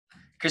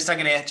Chris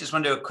Duncan here. Just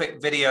want to do a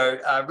quick video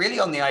really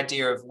on the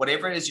idea of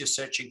whatever it is you're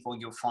searching for,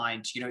 you'll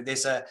find. You know,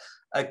 there's a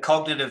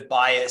cognitive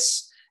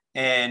bias,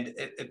 and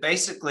it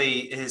basically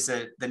is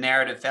the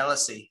narrative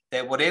fallacy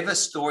that whatever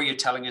story you're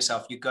telling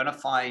yourself, you're going to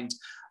find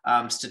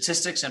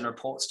statistics and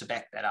reports to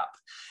back that up.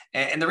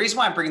 And the reason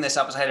why I'm bringing this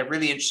up is I had a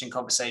really interesting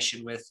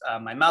conversation with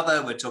my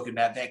mother. We're talking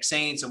about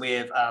vaccines, and we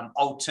have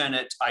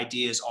alternate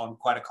ideas on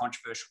quite a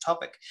controversial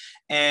topic.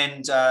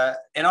 And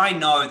I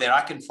know that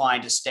I can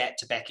find a stat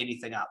to back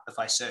anything up if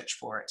I search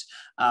for it,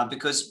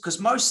 because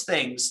most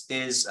things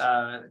there's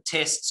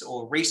tests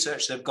or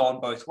research that have gone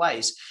both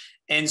ways,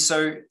 and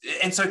so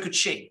could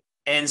she.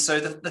 And so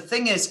the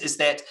thing is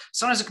that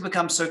sometimes it can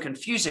become so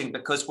confusing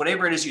because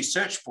whatever it is you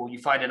search for, you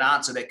find an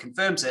answer that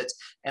confirms it.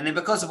 And then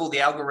because of all the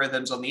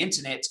algorithms on the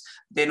internet,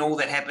 then all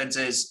that happens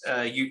is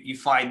you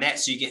find that.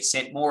 So you get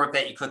sent more of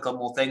that, you click on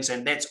more things,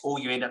 and that's all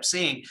you end up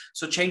seeing.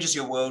 So it changes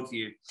your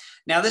worldview.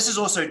 Now, this is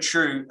also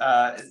true.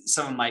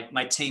 Some of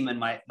my team and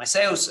my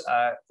sales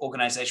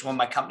organization, one of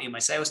my company and my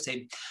sales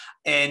team.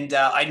 And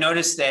I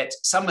noticed that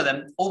some of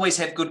them always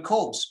have good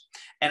calls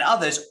and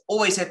others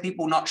always have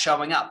people not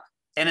showing up.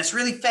 And it's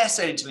really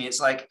fascinating to me. It's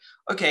like,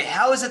 okay,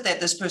 how is it that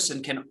this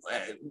person can,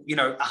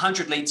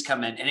 100 leads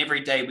come in and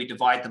every day we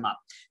divide them up,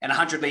 and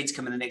 100 leads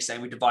come in the next day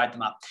and we divide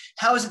them up?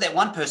 How is it that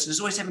one person is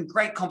always having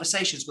great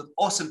conversations with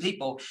awesome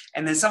people,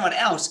 and then someone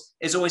else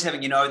is always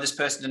having, this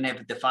person didn't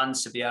have the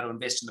funds to be able to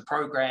invest in the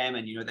program,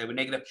 and, they were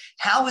negative?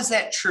 How is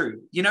that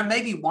true?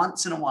 Maybe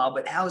once in a while,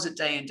 but how is it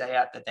day in, day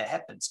out that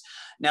happens?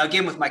 Now,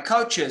 again, with my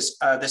coaches,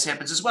 this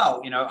happens as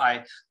well.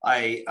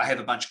 I have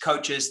a bunch of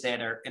coaches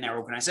that are in our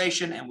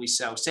organization, and we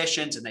sell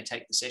sessions and they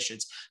take the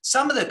sessions.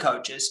 Some of the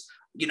coaches,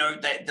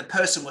 the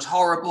person was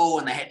horrible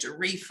and they had to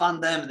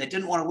refund them and they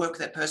didn't want to work with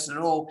that person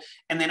at all.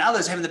 And then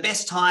others having the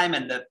best time,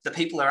 and the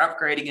people are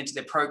upgrading into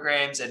their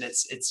programs, and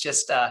it's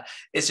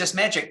just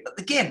magic. But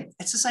again,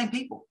 it's the same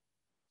people.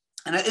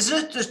 And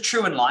isn't it just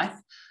true in life?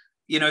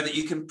 That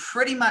you can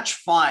pretty much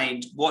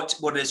find what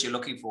it is you're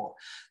looking for.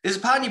 There's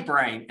a part in your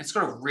brain, it's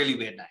got a really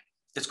weird name.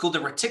 It's called the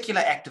reticular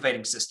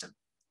activating system.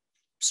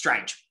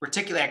 Strange,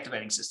 reticular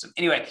activating system.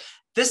 Anyway,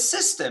 this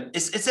system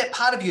it's that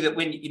part of you that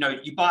when,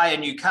 you buy a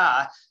new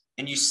car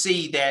and you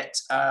see that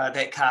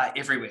car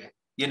everywhere,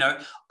 you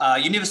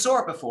never saw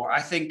it before.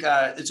 I think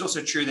it's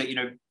also true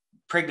that,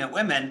 pregnant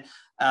women,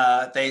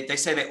 they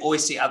say they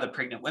always see other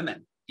pregnant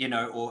women,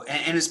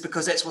 and it's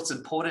because that's what's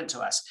important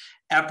to us.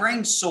 Our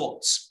brain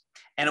sorts.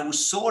 And it will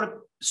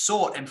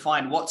sort and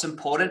find what's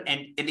important.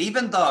 And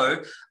even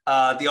though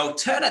the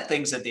alternate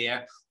things are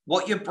there,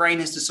 what your brain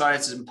has decided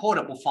is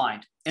important will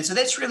find. And so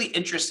that's really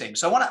interesting.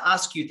 So I want to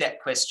ask you that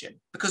question,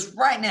 because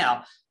right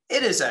now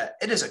it is a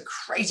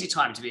crazy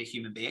time to be a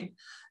human being.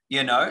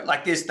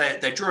 Like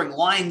they're drawing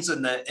lines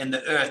in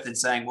the earth and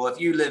saying, well, if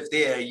you live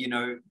there,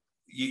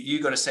 you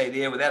got to stay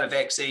there without a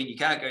vaccine. You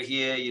can't go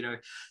here. You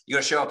got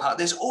to show up.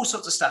 There's all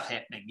sorts of stuff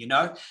happening.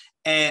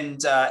 And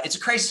it's a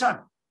crazy time.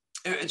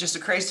 It's just a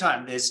crazy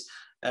time. There's,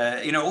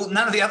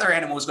 none of the other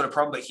animals got a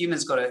problem, but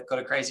humans got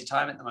a crazy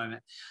time at the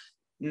moment.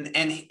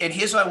 And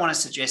here's what I want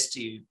to suggest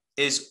to you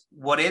is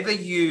whatever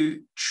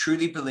you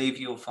truly believe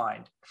you'll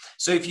find.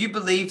 So if you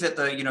believe that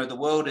the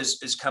world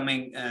is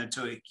coming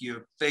to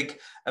a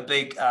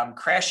big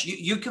crash,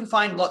 you can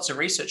find lots of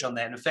research on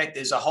that. And in fact,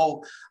 there's a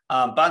whole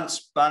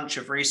bunch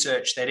of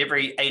research that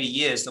every 80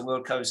 years the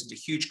world goes into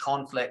huge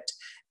conflict.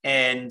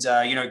 And,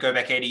 go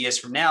back 80 years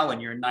from now, and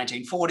you're in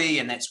 1940,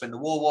 and that's when the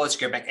war was.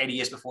 Go back 80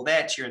 years before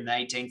that, you're in the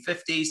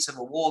 1850s,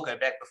 Civil War. Go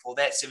back before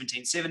that,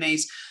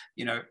 1770s,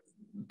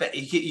 but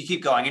you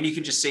keep going, and you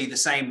can just see the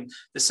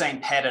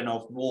same pattern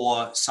of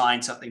war,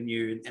 sign something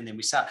new, and then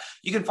we start.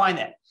 You can find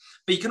that.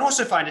 But you can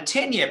also find a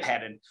 10-year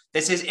pattern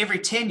that says every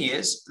 10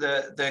 years,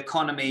 the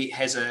economy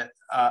has a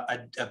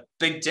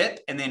big dip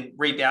and then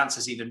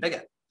rebounces even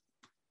bigger.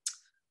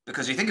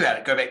 Because you think about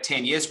it, go back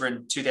 10 years, we're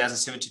in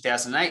 2007,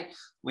 2008.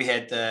 We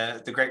had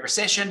the Great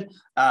Recession.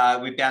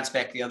 We bounced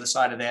back the other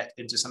side of that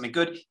into something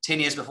good. 10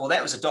 years before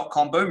that was a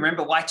dot-com boom.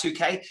 Remember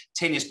Y2K?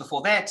 10 years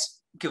before that,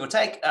 give or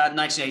take,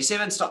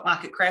 1987, stock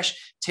market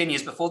crash. 10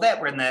 years before that,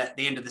 we're in the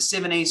end of the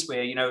 70s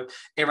where,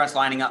 everyone's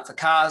lining up for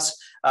cars,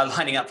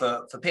 lining up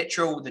for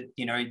petrol,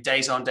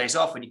 days on, days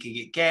off when you can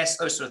get gas,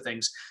 those sort of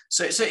things.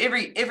 So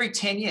every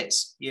 10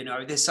 years,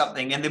 there's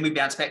something, and then we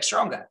bounce back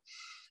stronger.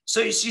 So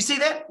you see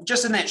that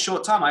just in that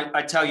short time,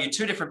 I tell you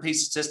two different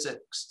pieces of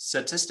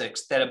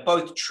statistics that are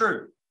both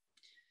true.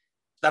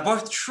 They're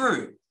both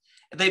true,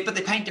 but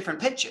they paint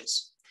different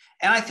pictures.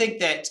 And I think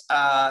that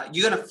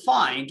you're going to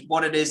find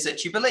what it is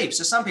that you believe.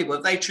 So some people,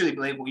 if they truly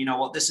believe, well, you know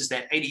what, this is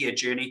that 80-year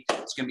journey.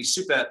 It's going to be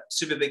super,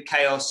 super big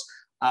chaos.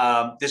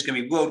 There's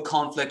going to be world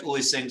conflict, all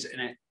these things,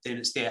 and then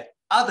it's there.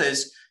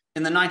 Others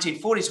in the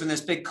 1940s, when there's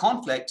big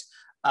conflict,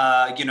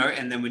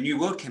 and then when New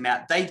World came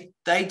out,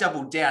 they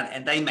doubled down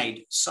and they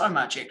made so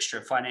much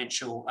extra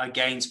financial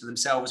gains for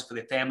themselves, for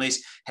their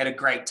families, had a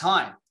great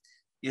time.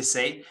 You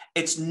see,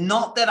 it's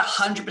not that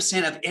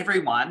 100% of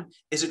everyone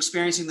is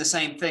experiencing the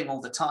same thing all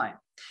the time.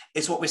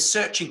 It's what we're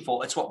searching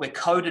for. It's what we're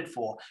coded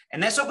for.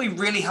 And that's what we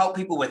really help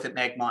people with at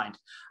MagMind.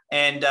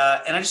 And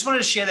I just wanted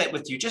to share that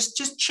with you.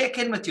 Just check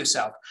in with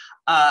yourself.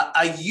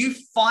 Are you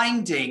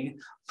finding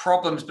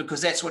problems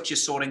because that's what you're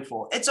sorting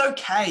for? It's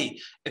okay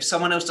if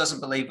someone else doesn't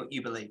believe what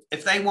you believe.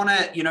 If they want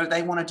to,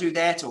 they want to do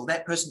that, or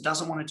that person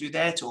doesn't want to do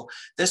that, or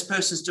this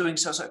person's doing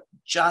so,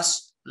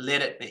 just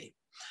let it be.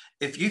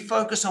 If you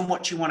focus on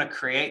what you want to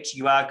create,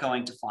 you are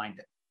going to find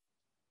it,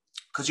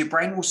 because your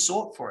brain will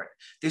sort for it.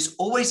 There's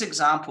always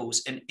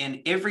examples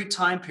in every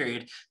time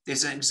period.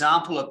 There's an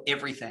example of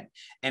everything.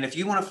 And if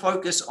you want to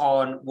focus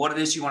on what it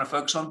is you want to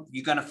focus on,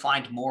 you're going to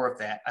find more of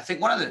that. I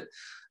think one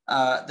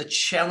of the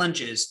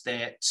challenges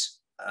that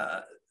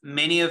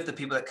many of the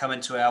people that come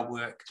into our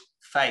work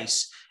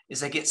face is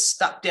they get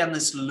stuck down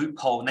this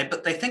loophole,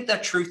 but they think they're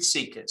truth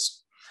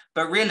seekers,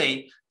 but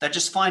really they're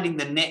just finding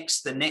the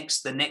next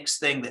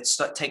thing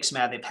that takes them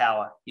out of their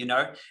power,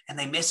 and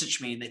they message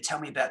me and they tell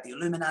me about the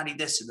Illuminati,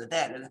 this or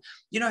that, and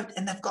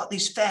and they've got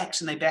these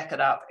facts and they back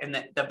it up, and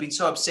they've been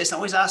so obsessed. I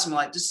always ask them,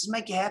 like, does this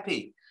make you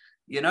happy?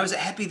 Is it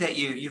happy that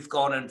you've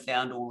gone and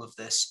found all of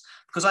this?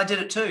 Because I did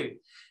it too.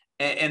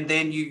 And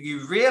then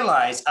you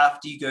realize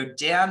after you go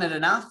down it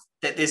enough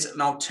that there's an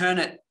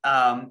alternate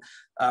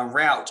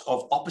route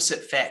of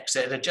opposite facts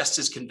that are just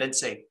as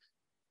convincing.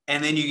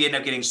 And then you end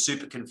up getting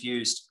super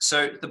confused.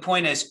 So the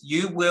point is,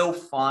 you will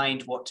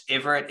find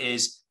whatever it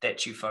is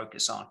that you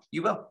focus on.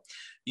 You will.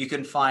 You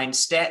can find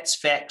stats,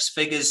 facts,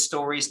 figures,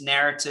 stories,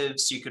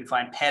 narratives. You can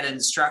find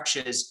patterns,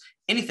 structures,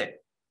 anything.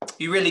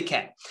 You really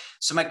can.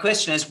 So my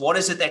question is, what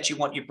is it that you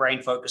want your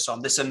brain focused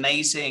on? This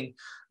amazing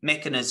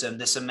mechanism,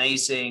 this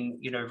amazing,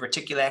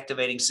 reticular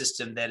activating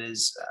system that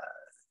is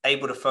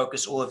able to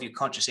focus all of your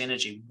conscious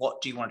energy.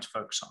 What do you want to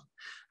focus on?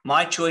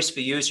 My choice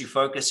for you is you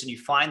focus and you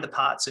find the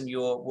parts in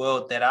your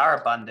world that are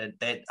abundant,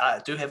 that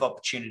do have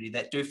opportunity,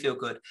 that do feel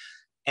good,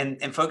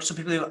 and focus on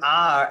people who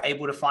are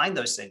able to find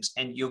those things,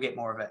 and you'll get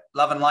more of it.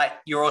 Love and light.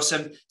 You're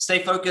awesome. Stay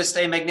focused,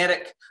 stay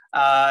magnetic.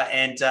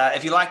 And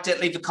if you liked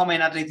it, leave a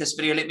comment underneath this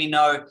video. Let me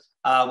know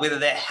whether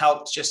that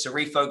helped just to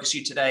refocus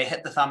you today.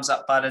 Hit the thumbs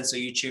up button so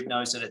YouTube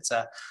knows that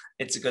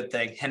it's a good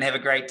thing. And have a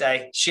great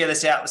day. Share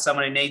this out with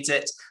someone who needs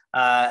it,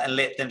 and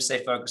let them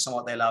stay focused on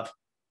what they love.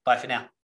 Bye for now.